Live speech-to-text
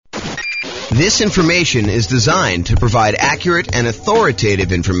This information is designed to provide accurate and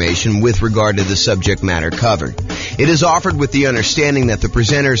authoritative information with regard to the subject matter covered. It is offered with the understanding that the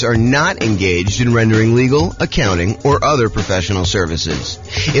presenters are not engaged in rendering legal, accounting, or other professional services.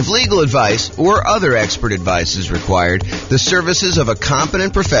 If legal advice or other expert advice is required, the services of a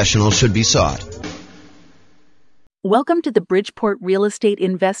competent professional should be sought. Welcome to the Bridgeport Real Estate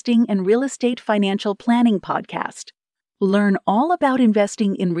Investing and Real Estate Financial Planning Podcast. Learn all about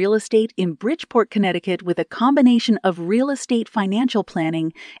investing in real estate in Bridgeport, Connecticut with a combination of real estate financial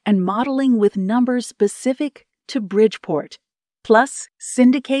planning and modeling with numbers specific to Bridgeport, plus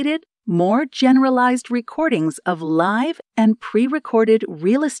syndicated, more generalized recordings of live and pre-recorded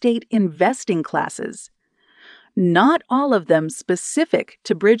real estate investing classes. Not all of them specific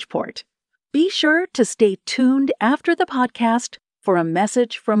to Bridgeport. Be sure to stay tuned after the podcast for a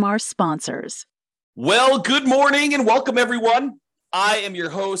message from our sponsors. Well, good morning and welcome, everyone. I am your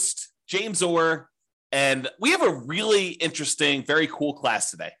host, James Orr, and we have a really interesting, very cool class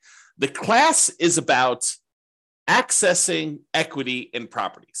today. The class is about accessing equity in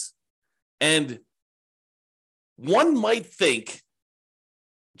properties. And one might think,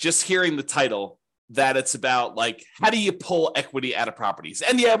 just hearing the title, that it's about like, how do you pull equity out of properties?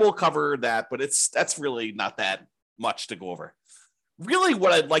 And yeah, we'll cover that, but that's really not that much to go over. Really,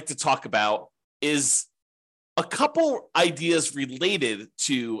 what I'd like to talk about is a couple ideas related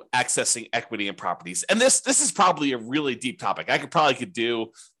to accessing equity in properties. And this is probably a really deep topic. I could do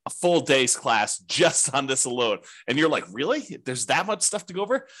a full day's class just on this alone. And you're like, really? There's that much stuff to go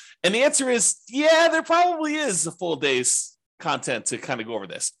over? And the answer is, yeah, there probably is a full day's content to kind of go over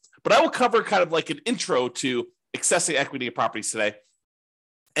this. But I will cover kind of like an intro to accessing equity in properties today.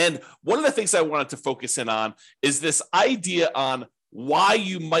 And one of the things I wanted to focus in on is this idea on why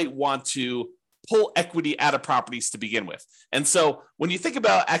you might want to pull equity out of properties to begin with. And so when you think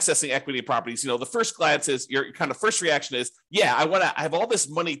about accessing equity in properties, the first glance is your kind of first reaction is, yeah, I have all this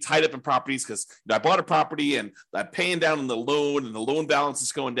money tied up in properties because I bought a property and I'm paying down on the loan and the loan balance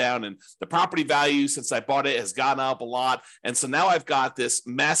is going down and the property value since I bought it has gone up a lot. And so now I've got this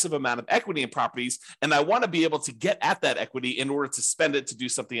massive amount of equity in properties and I want to be able to get at that equity in order to spend it to do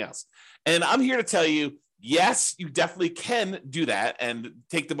something else. And I'm here to tell you, yes, you definitely can do that and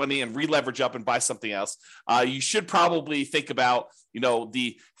take the money and re-leverage up and buy something else. You should probably think about,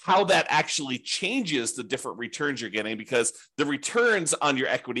 how that actually changes the different returns you're getting, because the returns on your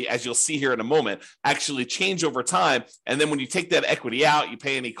equity, as you'll see here in a moment, actually change over time. And then when you take that equity out, you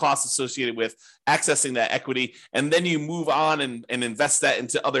pay any costs associated with accessing that equity, and then you move on and invest that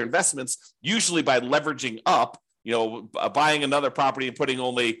into other investments, usually by leveraging up, buying another property and putting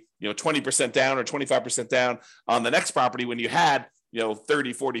only 20% down or 25% down on the next property when you had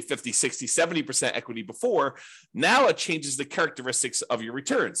 30, 40, 50, 60, 70% equity before. Now it changes the characteristics of your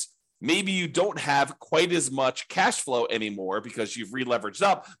returns. Maybe you don't have quite as much cash flow anymore because you've re-leveraged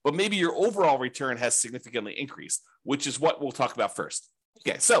up, but maybe your overall return has significantly increased, which is what we'll talk about first.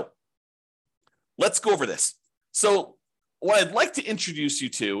 Okay, so let's go over this. So what I'd like to introduce you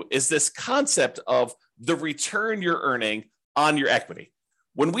to is this concept of the return you're earning on your equity.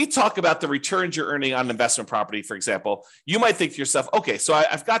 When we talk about the returns you're earning on investment property, for example, you might think to yourself, okay, so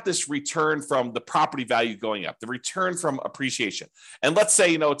I've got this return from the property value going up, the return from appreciation. And let's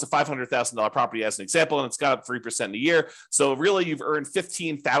say, it's a $500,000 property as an example, and it's got up 3% a year. So really you've earned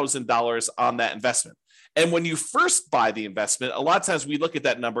 $15,000 on that investment. And when you first buy the investment, a lot of times we look at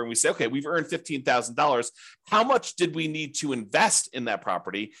that number and we say, okay, we've earned $15,000. How much did we need to invest in that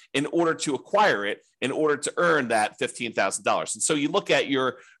property in order to acquire it, in order to earn that $15,000? And so you look at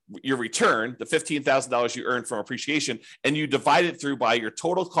your return, the $15,000 you earned from appreciation, and you divide it through by your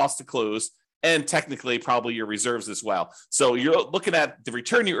total cost to close and technically probably your reserves as well. So you're looking at the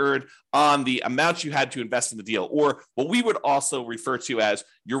return you earned on the amount you had to invest in the deal, or what we would also refer to as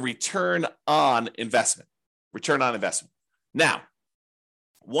your return on investment. Return on investment. Now,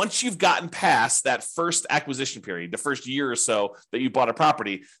 once you've gotten past that first acquisition period, the first year or so that you bought a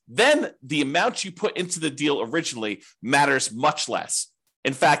property, then the amount you put into the deal originally matters much less.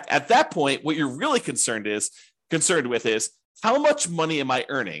 In fact, at that point, what you're really concerned with is how much money am I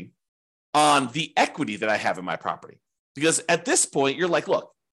earning on the equity that I have in my property? Because at this point, you're like,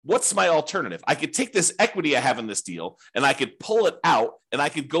 look, what's my alternative? I could take this equity I have in this deal and I could pull it out and I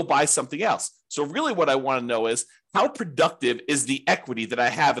could go buy something else. So really what I want to know is, how productive is the equity that I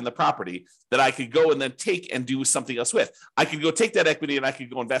have in the property that I could go and then take and do something else with? I could go take that equity and I could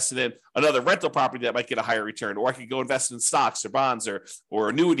go invest it in another rental property that might get a higher return, or I could go invest in stocks or bonds or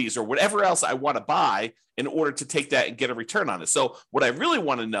annuities or whatever else I want to buy in order to take that and get a return on it. So what I really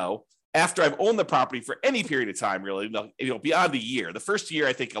want to know after I've owned the property for any period of time, really, beyond a year. The first year,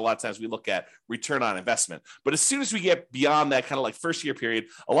 I think a lot of times we look at return on investment. But as soon as we get beyond that kind of like first year period,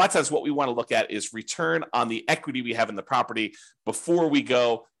 a lot of times what we want to look at is return on the equity we have in the property before we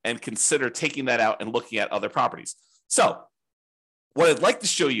go and consider taking that out and looking at other properties. So what I'd like to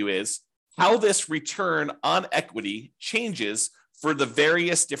show you is how this return on equity changes for the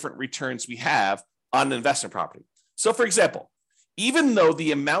various different returns we have on an investment property. So for example, even though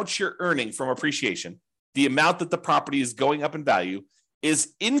the amount you're earning from appreciation, the amount that the property is going up in value,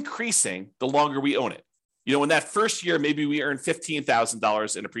 is increasing the longer we own it. In that first year, maybe we earned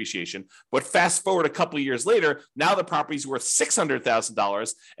 $15,000 in appreciation, but fast forward a couple of years later, now the property's worth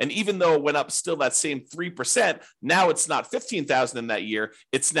 $600,000. And even though it went up still that same 3%, now it's not $15,000 in that year,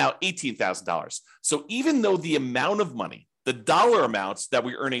 it's now $18,000. So even though the amount of money, the dollar amounts that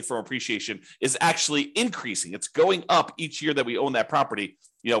we're earning from appreciation is actually increasing. It's going up each year that we own that property,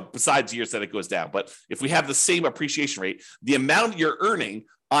 besides years that it goes down. But if we have the same appreciation rate, the amount you're earning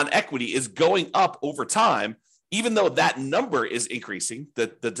on equity is going up over time, even though that number is increasing,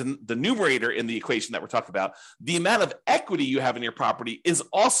 the numerator in the equation that we're talking about, the amount of equity you have in your property is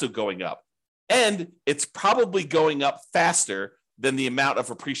also going up. And it's probably going up faster than the amount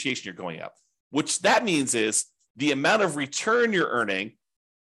of appreciation you're going up, which that means is the amount of return you're earning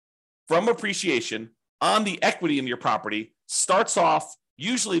from appreciation on the equity in your property starts off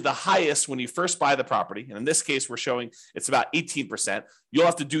usually the highest when you first buy the property. And in this case, we're showing it's about 18%. You'll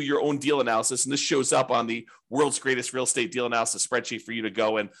have to do your own deal analysis. And this shows up on the World's Greatest Real Estate Deal Analysis spreadsheet for you to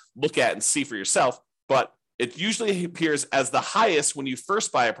go and look at and see for yourself. But it usually appears as the highest when you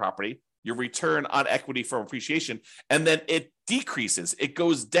first buy a property, your return on equity from appreciation, and then it decreases. It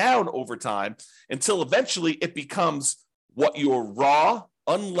goes down over time until eventually it becomes what your raw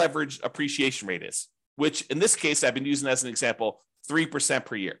unleveraged appreciation rate is, which in this case, I've been using as an example, 3%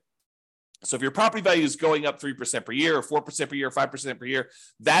 per year. So if your property value is going up 3% per year or 4% per year, or 5% per year,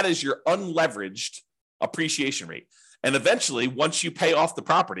 that is your unleveraged appreciation rate. And eventually, once you pay off the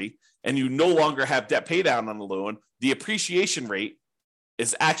property and you no longer have debt pay down on the loan, the appreciation rate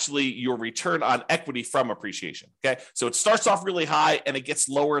is actually your return on equity from appreciation. Okay. So it starts off really high and it gets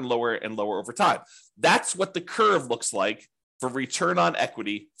lower and lower and lower over time. That's what the curve looks like for return on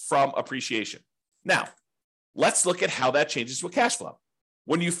equity from appreciation. Now, let's look at how that changes with cash flow.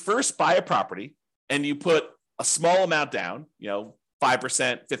 When you first buy a property and you put a small amount down, 5%,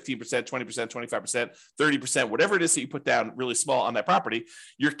 15%, 20%, 25%, 30%, whatever it is that you put down really small on that property,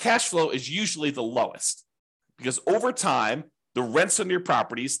 your cash flow is usually the lowest because over time, the rents on your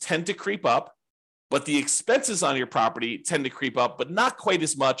properties tend to creep up, but the expenses on your property tend to creep up, but not quite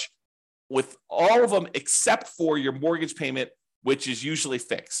as much with all of them except for your mortgage payment, which is usually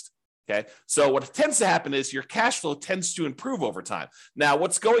fixed. Okay. So what tends to happen is your cash flow tends to improve over time. Now,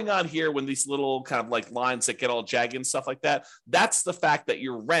 what's going on here when these little kind of like lines that get all jagged and stuff like that, that's the fact that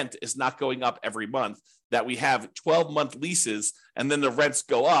your rent is not going up every month, that we have 12-month leases and then the rents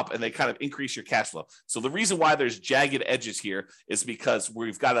go up and they kind of increase your cash flow. So the reason why there's jagged edges here is because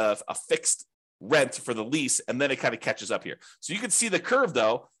we've got a fixed rent for the lease and then it kind of catches up here. So you can see the curve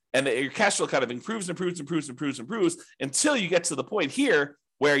though, and your cash flow kind of improves until you get to the point here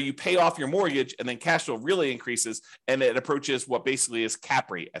where you pay off your mortgage and then cash flow really increases and it approaches what basically is cap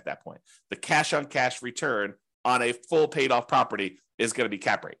rate at that point. The cash on cash return on a full paid off property is going to be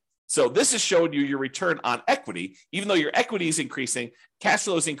cap rate. So this is showing you your return on equity. Even though your equity is increasing, cash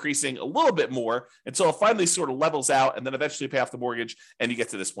flow is increasing a little bit more until it finally sort of levels out and then eventually pay off the mortgage and you get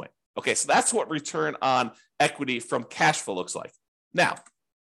to this point. Okay, so that's what return on equity from cash flow looks like. Now,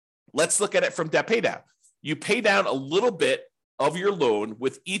 let's look at it from debt pay down. You pay down a little bit of your loan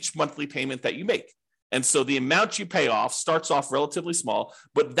with each monthly payment that you make. And so the amount you pay off starts off relatively small,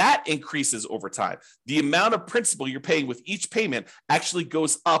 but that increases over time. The amount of principal you're paying with each payment actually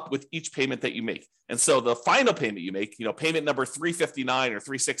goes up with each payment that you make. And so the final payment you make, payment number 359 or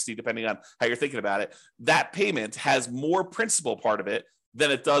 360, depending on how you're thinking about it, that payment has more principal part of it than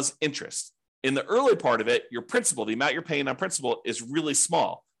it does interest. In the early part of it, your principal, the amount you're paying on principal is really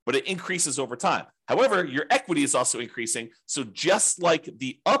small, but it increases over time. However, your equity is also increasing. So just like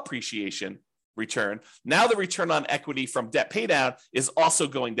the appreciation return, now the return on equity from debt pay down is also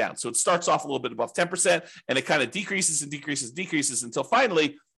going down. So it starts off a little bit above 10% and it kind of decreases until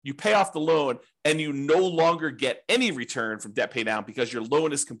finally you pay off the loan and you no longer get any return from debt pay down because your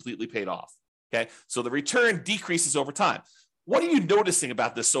loan is completely paid off. Okay. So the return decreases over time. What are you noticing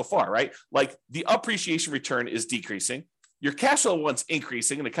about this so far, right? Like the appreciation return is decreasing. Your cash flow one's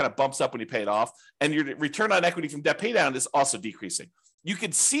increasing and it kind of bumps up when you pay it off. And your return on equity from debt pay down is also decreasing. You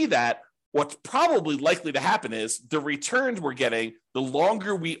can see that what's probably likely to happen is the returns we're getting, the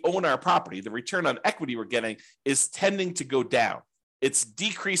longer we own our property, the return on equity we're getting is tending to go down. It's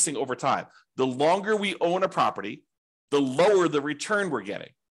decreasing over time. The longer we own a property, the lower the return we're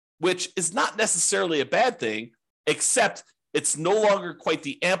getting, which is not necessarily a bad thing, except it's no longer quite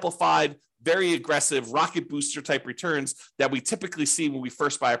the amplified, very aggressive rocket booster type returns that we typically see when we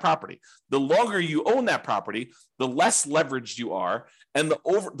first buy a property. The longer you own that property, the less leveraged you are, and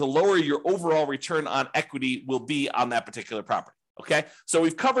the lower your overall return on equity will be on that particular property. Okay, so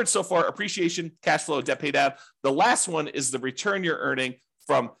we've covered so far appreciation, cash flow, debt pay down. The last one is the return you're earning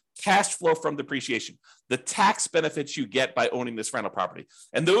from cash flow from depreciation, the tax benefits you get by owning this rental property.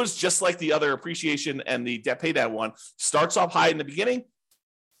 And those, just like the other appreciation and the debt pay down one, starts off high in the beginning,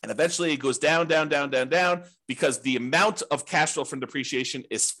 and eventually it goes down, because the amount of cash flow from depreciation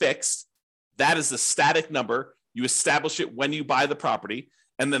is fixed. That is a static number. You establish it when you buy the property,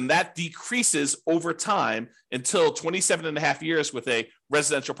 and then that decreases over time until 27 and a half years with a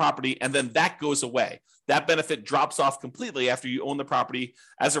residential property, and then that goes away. That benefit drops off completely after you own the property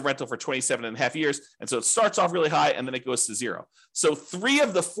as a rental for 27 and a half years, and so it starts off really high, and then it goes to zero. So 3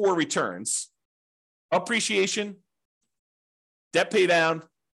 of the 4 returns, appreciation, debt pay down,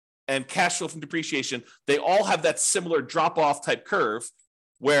 and cash flow from depreciation, they all have that similar drop-off type curve,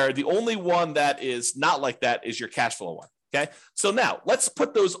 where the only one that is not like that is your cash flow one. Okay, so now let's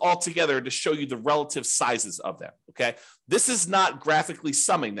put those all together to show you the relative sizes of them. Okay, this is not graphically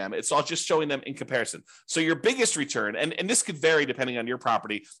summing them, it's all just showing them in comparison. So your biggest return, and this could vary depending on your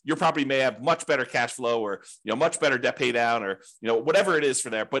property may have much better cash flow, or much better debt pay down, or whatever it is for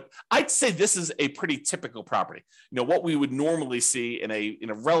there. But I'd say this is a pretty typical property, what we would normally see in a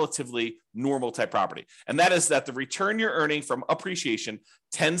relatively normal type property. And that is that the return you're earning from appreciation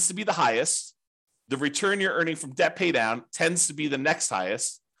tends to be the highest. The return you're earning from debt pay down tends to be the next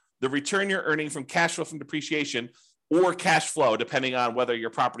highest. The return you're earning from cash flow from depreciation or cash flow, depending on whether your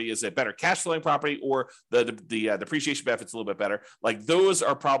property is a better cash flowing property or the depreciation benefit's a little bit better. Like, those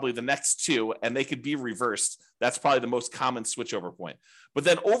are probably the next 2, and they could be reversed. That's probably the most common switchover point. But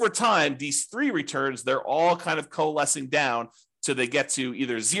then over time, these 3 returns, they're all kind of coalescing down till they get to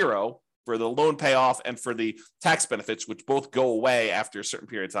either zero for the loan payoff and for the tax benefits, which both go away after a certain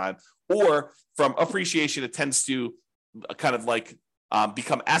period of time, or from appreciation, it tends to kind of like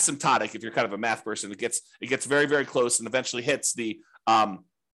become asymptotic. If you're kind of a math person, it gets very, very close and eventually hits the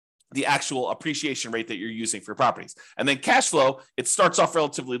actual appreciation rate that you're using for properties. And then cash flow, it starts off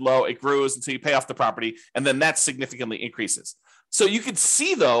relatively low, it grows until you pay off the property, and then that significantly increases. So you can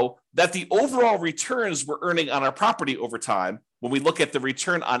see, though, that the overall returns we're earning on our property over time, when we look at the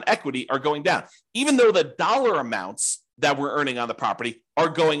return on equity, are going down, even though the dollar amounts that we're earning on the property are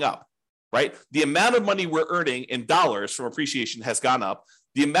going up, right? The amount of money we're earning in dollars from appreciation has gone up.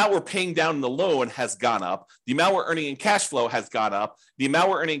 The amount we're paying down in the loan has gone up. The amount we're earning in cash flow has gone up. The amount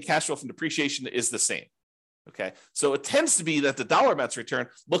we're earning in cash flow from depreciation is the same. Okay, so it tends to be that the dollar amounts return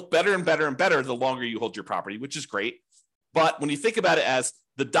look better and better and better the longer you hold your property, which is great. But when you think about it as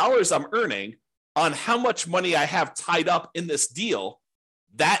the dollars I'm earning on how much money I have tied up in this deal,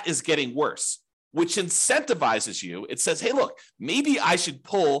 that is getting worse, which incentivizes you. It says, hey, look, maybe I should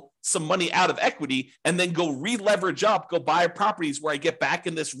pull some money out of equity and then go re-leverage up, go buy properties where I get back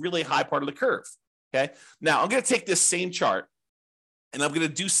in this really high part of the curve. Okay, now I'm going to take this same chart and I'm going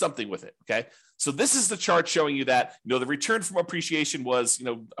to do something with it. Okay, so this is the chart showing you that, the return from appreciation was,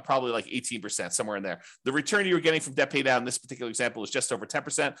 probably like 18%, somewhere in there. The return you were getting from debt pay down in this particular example is just over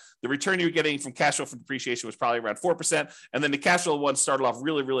 10%. The return you were getting from cash flow from depreciation was probably around 4%. And then the cash flow one started off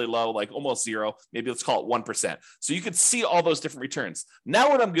really, really low, like almost zero. Maybe let's call it 1%. So you could see all those different returns. Now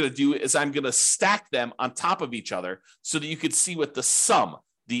what I'm going to do is I'm going to stack them on top of each other so that you could see what the sum,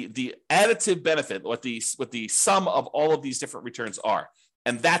 the additive benefit, what the sum of all of these different returns are.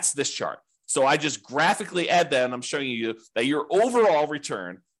 And that's this chart. So I just graphically add that, and I'm showing you that your overall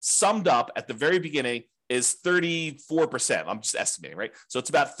return summed up at the very beginning is 34%. I'm just estimating, right? So it's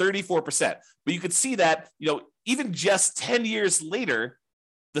about 34%. But you could see that, even just 10 years later,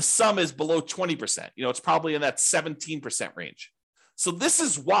 the sum is below 20%. It's probably in that 17% range. So this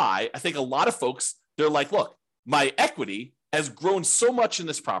is why I think a lot of folks, they're like, look, my equity has grown so much in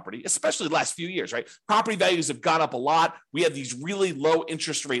this property, especially the last few years, right? Property values have gone up a lot. We have these really low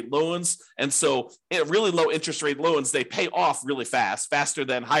interest rate loans. And so really low interest rate loans, they pay off really fast, faster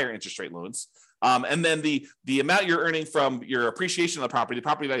than higher interest rate loans. And then the amount you're earning from your appreciation of the property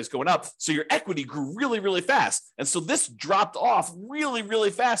value is going up. So your equity grew really, really fast. And so this dropped off really, really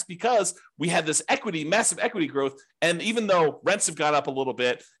fast because we had this massive equity growth. And even though rents have gone up a little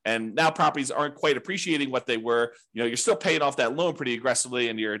bit and now properties aren't quite appreciating what they were, you're still paying off that loan pretty aggressively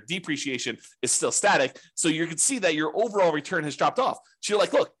and your depreciation is still static. So you can see that your overall return has dropped off. So you're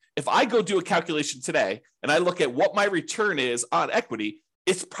like, look, if I go do a calculation today and I look at what my return is on equity,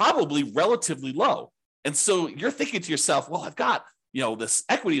 it's probably relatively low. And so you're thinking to yourself, well, I've got, this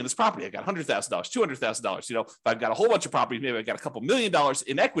equity in this property. I got $100,000, $200,000. If I've got a whole bunch of properties, maybe I've got a couple $1 million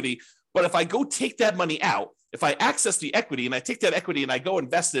in equity. But if I go take that money out, if I access the equity and I take that equity and I go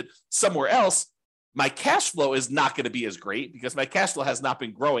invest it somewhere else, my cash flow is not going to be as great because my cash flow has not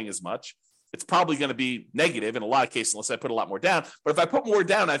been growing as much. It's probably going to be negative in a lot of cases unless I put a lot more down. But if I put more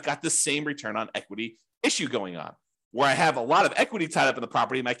down, I've got the same return on equity issue going on, where I have a lot of equity tied up in the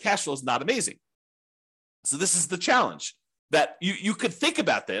property, my cash flow is not amazing. So this is the challenge that you could think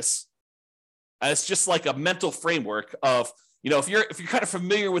about this as just like a mental framework of, if you're kind of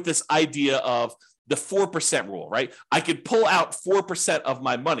familiar with this idea of the 4% rule, right? I could pull out 4% of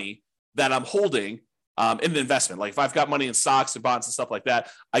my money that I'm holding in the investment. Like if I've got money in stocks and bonds and stuff like that,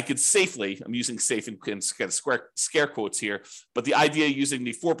 I could safely, I'm using safe in kind of scare quotes here, but the idea using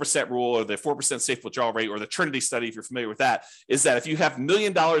the 4% rule or the 4% safe withdrawal rate or the Trinity study, if you're familiar with that, is that if you have $1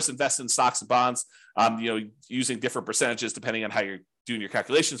 million invested in stocks and bonds, using different percentages depending on how you're doing your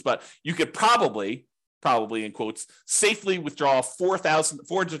calculations, but you could probably in quotes, safely withdraw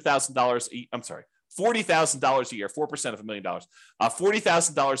 $40,000 a year, 4% of $1 million,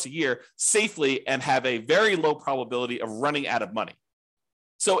 $40,000 a year safely and have a very low probability of running out of money.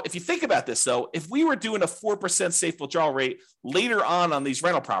 So if you think about this, though, if we were doing a 4% safe withdrawal rate later on these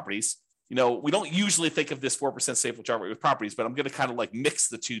rental properties, we don't usually think of this 4% safe withdrawal rate with properties, but I'm going to kind of like mix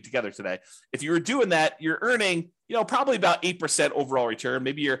the two together today. If you were doing that, you're earning, probably about 8% overall return.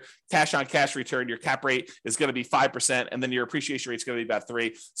 Maybe your cash on cash return, your cap rate is going to be 5%, and then your appreciation rate is going to be about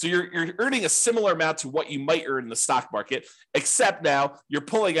 3%. So you're earning a similar amount to what you might earn in the stock market, except now you're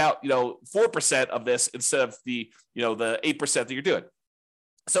pulling out, 4% of this instead of the 8% that you're doing.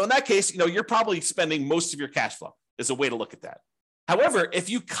 So in that case, you're probably spending most of your cash flow is a way to look at that. However, if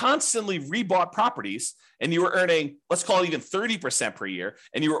you constantly rebought properties and you were earning, let's call it even 30% per year,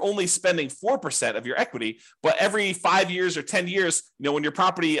 and you were only spending 4% of your equity, but every 5 years or 10 years, when your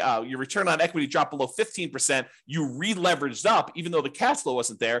property, your return on equity dropped below 15%, you re-leveraged up, even though the cash flow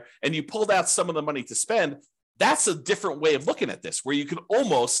wasn't there, and you pulled out some of the money to spend. That's a different way of looking at this, where you could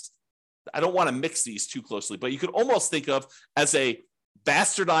almost, I don't want to mix these too closely, but you could almost think of as a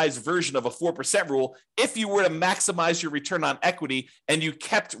bastardized version of a 4% rule if you were to maximize your return on equity and you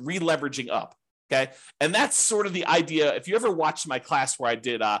kept re-leveraging up, okay? And that's sort of the idea. If you ever watched my class where I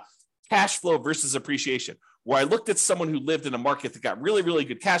did cash flow versus appreciation, where I looked at someone who lived in a market that got really, really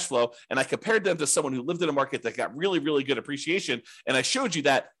good cash flow, and I compared them to someone who lived in a market that got really, really good appreciation, and I showed you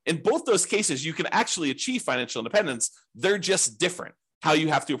that in both those cases, you can actually achieve financial independence. They're just different how you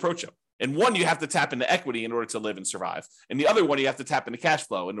have to approach them. And one, you have to tap into equity in order to live and survive. And the other one, you have to tap into cash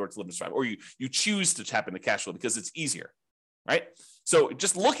flow in order to live and survive. Or you choose to tap into cash flow because it's easier, right? So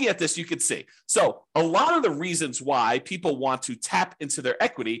just looking at this, you could see. So a lot of the reasons why people want to tap into their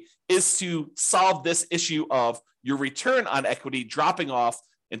equity is to solve this issue of your return on equity dropping off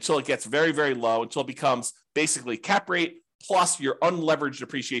until it gets very, very low, until it becomes basically cap rate plus your unleveraged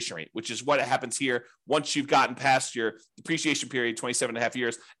appreciation rate, which is what happens here once you've gotten past your depreciation period, 27 and a half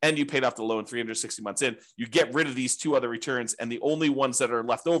years, and you paid off the loan 360 months in. You get rid of these two other returns, and the only ones that are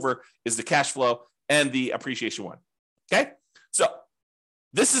left over is the cash flow and the appreciation one. Okay? So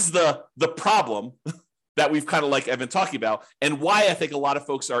this is the problem that we've kind of like I've been talking about, and why I think a lot of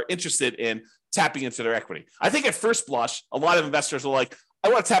folks are interested in tapping into their equity. I think at first blush, a lot of investors are like, I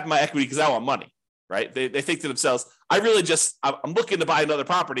want to tap in my equity because I want money. Right? They think to themselves, I'm looking to buy another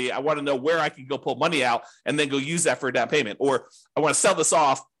property. I want to know where I can go pull money out and then go use that for a down payment. Or I want to sell this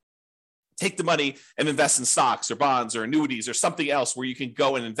off, take the money and invest in stocks or bonds or annuities or something else where you can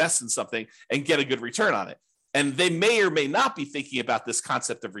go and invest in something and get a good return on it. And they may or may not be thinking about this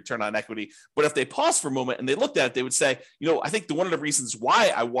concept of return on equity. But if they pause for a moment and they looked at it, they would say, I think one of the reasons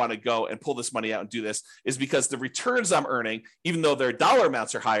why I want to go and pull this money out and do this is because the returns I'm earning, even though their dollar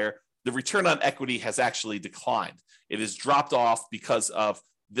amounts are higher, the return on equity has actually declined. It has dropped off because of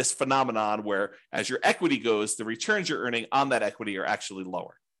this phenomenon where as your equity goes, the returns you're earning on that equity are actually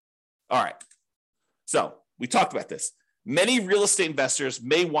lower. All right. So we talked about this. Many real estate investors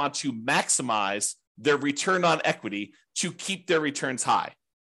may want to maximize their return on equity to keep their returns high.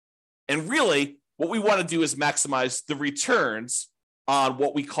 And really, what we want to do is maximize the returns on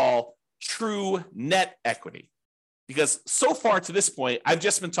what we call true net equity. Because so far to this point, I've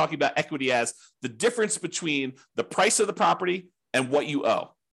just been talking about equity as the difference between the price of the property and what you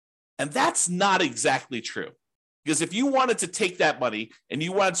owe. And that's not exactly true. Because if you wanted to take that money and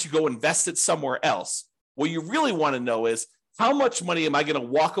you wanted to go invest it somewhere else, what you really want to know is how much money am I going to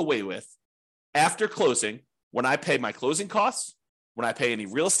walk away with after closing when I pay my closing costs, when I pay any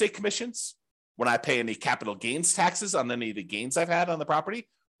real estate commissions, when I pay any capital gains taxes on any of the gains I've had on the property,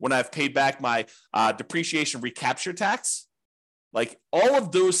 when I've paid back my depreciation recapture tax. Like all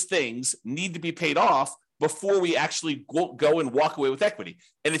of those things need to be paid off before we actually go and walk away with equity.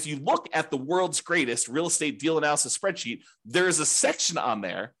 And if you look at the world's greatest real estate deal analysis spreadsheet, there is a section on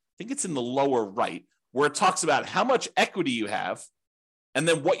there, I think it's in the lower right, where it talks about how much equity you have and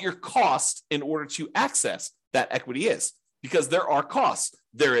then what your cost in order to access that equity is. Because there are costs.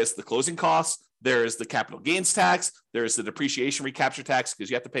 There is the closing costs, there is the capital gains tax, there is the depreciation recapture tax, because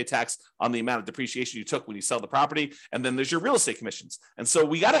you have to pay tax on the amount of depreciation you took when you sell the property, and then there's your real estate commissions. And so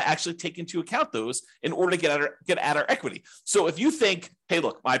we got to actually take into account those in order to get at our equity. So if you think, hey,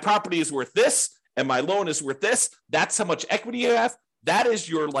 look, my property is worth this and my loan is worth this, that's how much equity you have, that is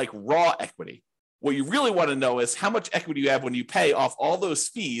your like raw equity. What you really want to know is how much equity you have when you pay off all those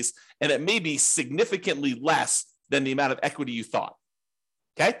fees, and it may be significantly less than the amount of equity you thought.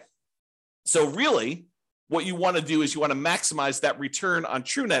 Okay? So really, what you want to do is you want to maximize that return on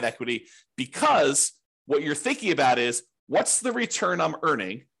true net equity, because what you're thinking about is what's the return I'm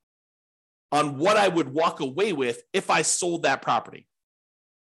earning on what I would walk away with if I sold that property?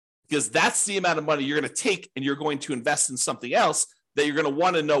 Because that's the amount of money you're going to take and you're going to invest in something else that you're going to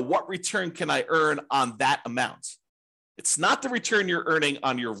want to know what return can I earn on that amount. It's not the return you're earning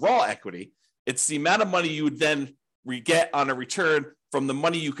on your raw equity. It's the amount of money you would then get on a return from the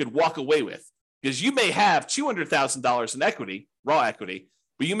money you could walk away with. Because you may have $200,000 in equity, raw equity,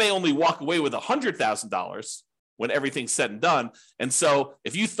 but you may only walk away with $100,000 when everything's said and done. And so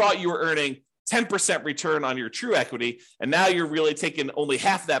if you thought you were earning 10% return on your true equity, and now you're really taking only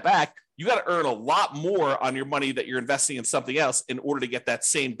half of that back, you got to earn a lot more on your money that you're investing in something else in order to get that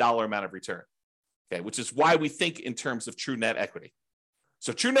same dollar amount of return. Okay, which is why we think in terms of true net equity.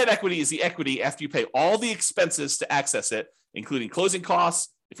 So true net equity is the equity after you pay all the expenses to access it, including closing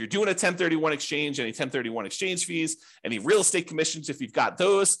costs. If you're doing a 1031 exchange, any 1031 exchange fees, any real estate commissions, if you've got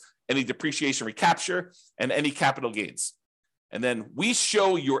those, any depreciation recapture, and any capital gains. And then we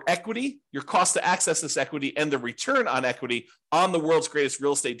show your equity, your cost to access this equity, and the return on equity on the world's greatest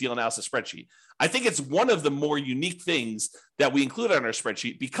real estate deal analysis spreadsheet. I think it's one of the more unique things that we include on our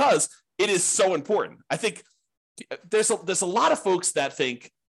spreadsheet because it is so important. I think there's a lot of folks that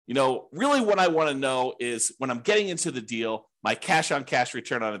think, you know, really what I want to know is when I'm getting into the deal, my cash on cash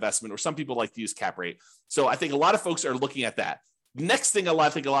return on investment, or some people like to use cap rate. So I think a lot of folks are looking at that. Next thing I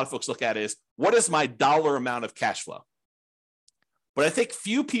think a lot of folks look at is what is my dollar amount of cash flow? But I think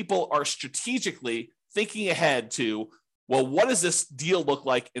few people are strategically thinking ahead to, well, what does this deal look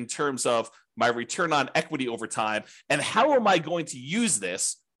like in terms of my return on equity over time? And how am I going to use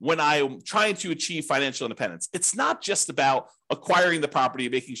this when I'm trying to achieve financial independence? It's not just about acquiring the property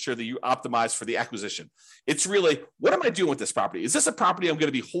and making sure that you optimize for the acquisition. It's really, what am I doing with this property? Is this a property I'm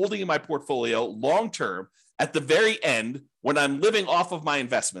going to be holding in my portfolio long-term at the very end when I'm living off of my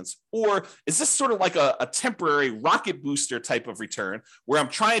investments? Or is this sort of like a temporary rocket booster type of return where I'm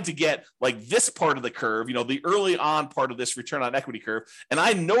trying to get like this part of the curve, you know, the early on part of this return on equity curve. And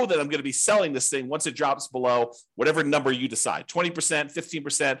I know that I'm going to be selling this thing once it drops below whatever number you decide, 20%,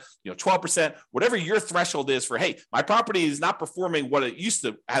 15%, 12%, whatever your threshold is for, hey, my property is not performing what it used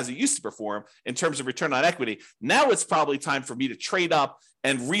to perform in terms of return on equity. Now it's probably time for me to trade up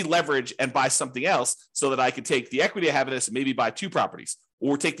and re-leverage and buy something else so that I can take the equity I have in this and maybe buy 2 properties,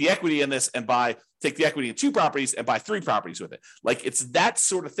 or take the equity in this and take the equity in 2 properties and buy 3 properties with it. Like, it's that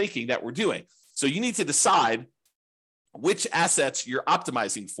sort of thinking that we're doing. So you need to decide which assets you're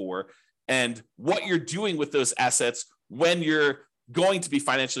optimizing for and what you're doing with those assets when you're going to be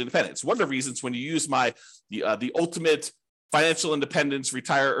financially independent. It's one of the reasons when you use the ultimate financial independence,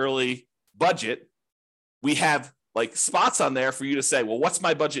 retire early budget, we have like spots on there for you to say, well, what's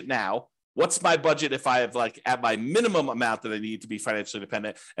my budget now? What's my budget if I have like at my minimum amount that I need to be financially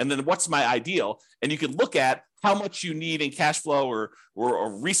independent? And then what's my ideal? And you can look at how much you need in cash flow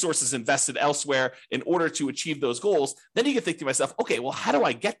or resources invested elsewhere in order to achieve those goals. Then you can think to myself, okay, well, how do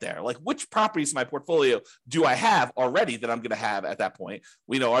I get there? Like, which properties in my portfolio do I have already that I'm going to have at that point?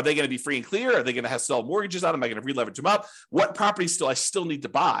 We know, are they going to be free and clear? Are they going to have sell mortgages on? Am I going to re-leverage them up? What properties do I still need to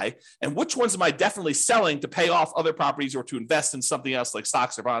buy? And which ones am I definitely selling to pay off other properties or to invest in something else like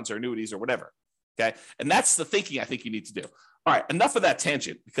stocks or bonds or annuities or whatever? Okay. And that's the thinking I think you need to do. All right. Enough of that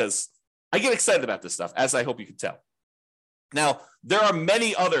tangent, because I get excited about this stuff, as I hope you can tell. Now, there are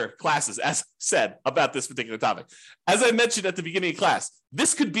many other classes, as I said, about this particular topic. As I mentioned at the beginning of class,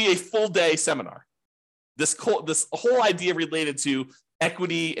 this could be a full day seminar. This whole idea related to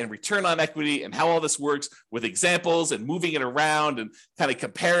equity and return on equity and how all this works with examples and moving it around and kind of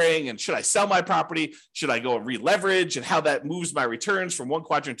comparing, and should I sell my property? Should I go and re-leverage, and how that moves my returns from one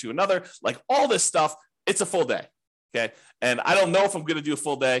quadrant to another? Like all this stuff, it's a full day. Okay. And I don't know if I'm going to do a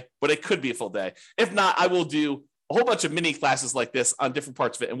full day, but it could be a full day. If not, I will do a whole bunch of mini classes like this on different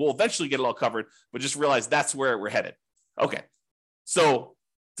parts of it, and we'll eventually get it all covered, but just realize that's where we're headed. Okay. So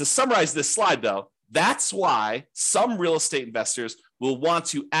to summarize this slide though, that's why some real estate investors will want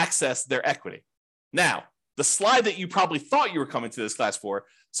to access their equity. Now, the slide that you probably thought you were coming to this class for,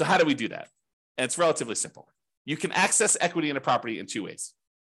 so how do we do that? And it's relatively simple. You can access equity in a property in two ways.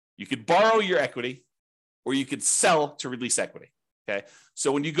 You could borrow your equity, or you could sell to release equity, okay?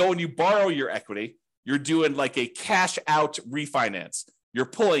 So when you go and you borrow your equity, you're doing like a cash out refinance. You're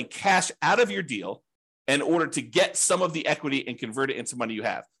pulling cash out of your deal in order to get some of the equity and convert it into money you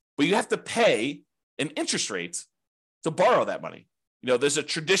have. But you have to pay an interest rate to borrow that money. You know, there's a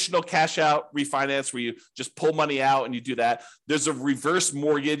traditional cash out refinance where you just pull money out and you do that. There's a reverse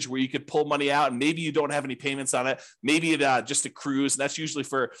mortgage where you could pull money out and maybe you don't have any payments on it. Maybe it just accrues. And that's usually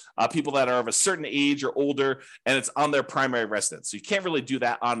for people that are of a certain age or older, and it's on their primary residence. So you can't really do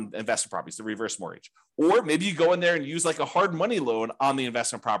that on investment properties, the reverse mortgage. Or maybe you go in there and use like a hard money loan on the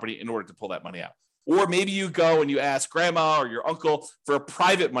investment property in order to pull that money out. Or maybe you go and you ask grandma or your uncle for a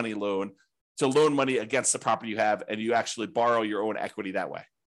private money loan to loan money against the property you have, and you actually borrow your own equity that way.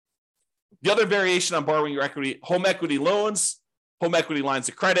 The other variation on borrowing your equity, home equity loans, home equity lines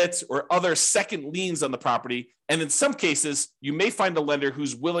of credit, or other second liens on the property. And in some cases, you may find a lender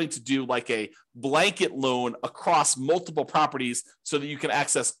who's willing to do like a blanket loan across multiple properties so that you can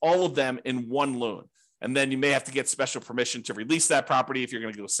access all of them in one loan. And then you may have to get special permission to release that property if you're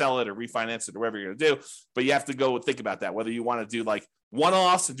going to go sell it or refinance it or whatever you're going to do. But you have to go and think about that, whether you want to do like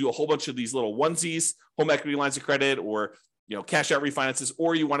one-offs and do a whole bunch of these little onesies, home equity lines of credit, or cash out refinances,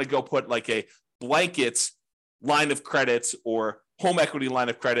 or you want to go put like a blanket line of credit or home equity line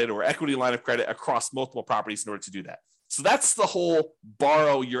of credit or equity line of credit across multiple properties in order to do that. So that's the whole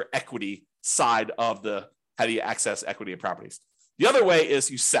borrow your equity side of the how do you access equity in properties. The other way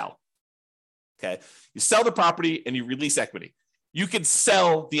is you sell. Okay, you sell the property and you release equity. You can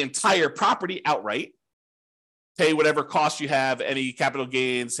sell the entire property outright, pay whatever cost you have, any capital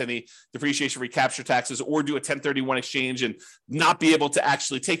gains, any depreciation, recapture taxes, or do a 1031 exchange and not be able to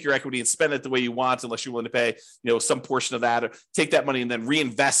actually take your equity and spend it the way you want unless you're willing to pay, some portion of that, or take that money and then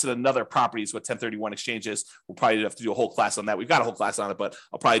reinvest in another property is what 1031 exchange is. We'll probably have to do a whole class on that. We've got a whole class on it, but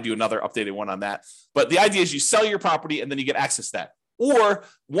I'll probably do another updated one on that. But the idea is you sell your property and then you get access to that. Or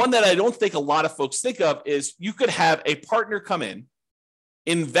one that I don't think a lot of folks think of is you could have a partner come in,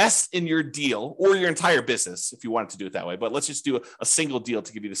 invest in your deal or your entire business if you wanted to do it that way. But let's just do a single deal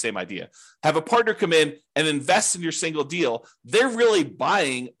to give you the same idea. Have a partner come in and invest in your single deal. They're really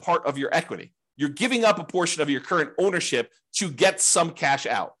buying part of your equity. You're giving up a portion of your current ownership to get some cash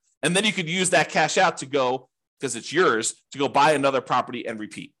out. And then you could use that cash out to go, because it's yours, to go buy another property and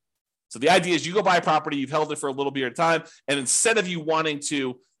repeat. So the idea is you go buy a property, you've held it for a little bit of time, and instead of you wanting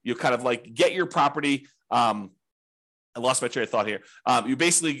to, kind of like get your property, I lost my train of thought here. You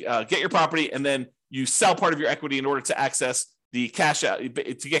basically get your property and then you sell part of your equity in order to access the cash out,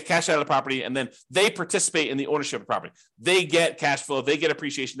 to get cash out of the property, and then they participate in the ownership of the property. They get cash flow, they get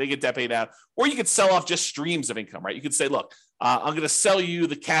appreciation, they get debt paid out, or you could sell off just streams of income, right? You could say, look, I'm going to sell you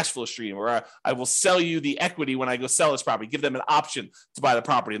the cash flow stream, or I will sell you the equity when I go sell this property, give them an option to buy the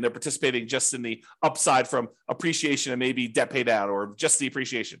property, and they're participating just in the upside from appreciation and maybe debt paid out or just the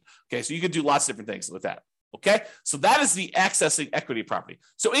appreciation. Okay, so you could do lots of different things with that. Okay, so that is the accessing equity property.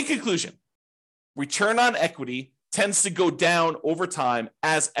 So in conclusion, return on equity tends to go down over time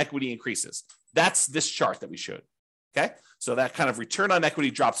as equity increases. That's this chart that we showed. Okay, so that kind of return on equity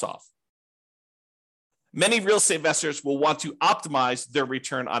drops off. Many real estate investors will want to optimize their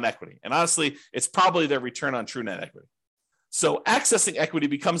return on equity. And honestly, it's probably their return on true net equity. So accessing equity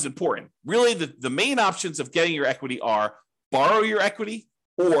becomes important. Really, the main options of getting your equity are borrow your equity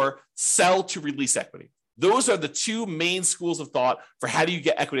or sell to release equity. Those are the two main schools of thought for how do you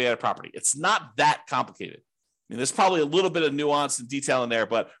get equity out of property. It's not that complicated. I mean, there's probably a little bit of nuance and detail in there,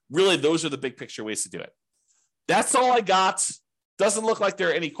 but really those are the big picture ways to do it. That's all I got. Doesn't look like there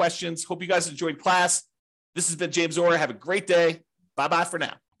are any questions. Hope you guys enjoyed class. This has been James Orr. Have a great day. Bye-bye for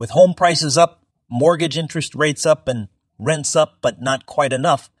now. With home prices up, mortgage interest rates up, and rents up, but not quite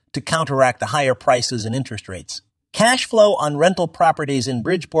enough to counteract the higher prices and interest rates, cash flow on rental properties in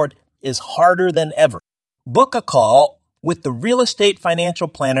Bridgeport is harder than ever. Book a call with the Real Estate Financial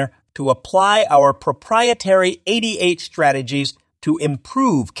Planner to apply our proprietary 88 strategies to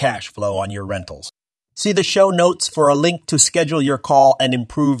improve cash flow on your rentals. See the show notes for a link to schedule your call and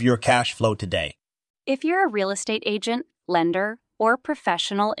improve your cash flow today. If you're a real estate agent, lender, or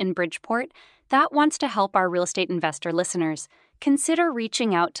professional in Bridgeport that wants to help our real estate investor listeners, consider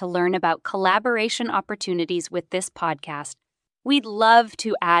reaching out to learn about collaboration opportunities with this podcast. We'd love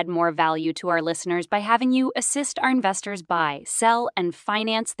to add more value to our listeners by having you assist our investors buy, sell, and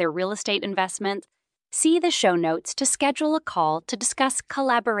finance their real estate investments. See the show notes to schedule a call to discuss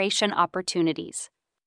collaboration opportunities.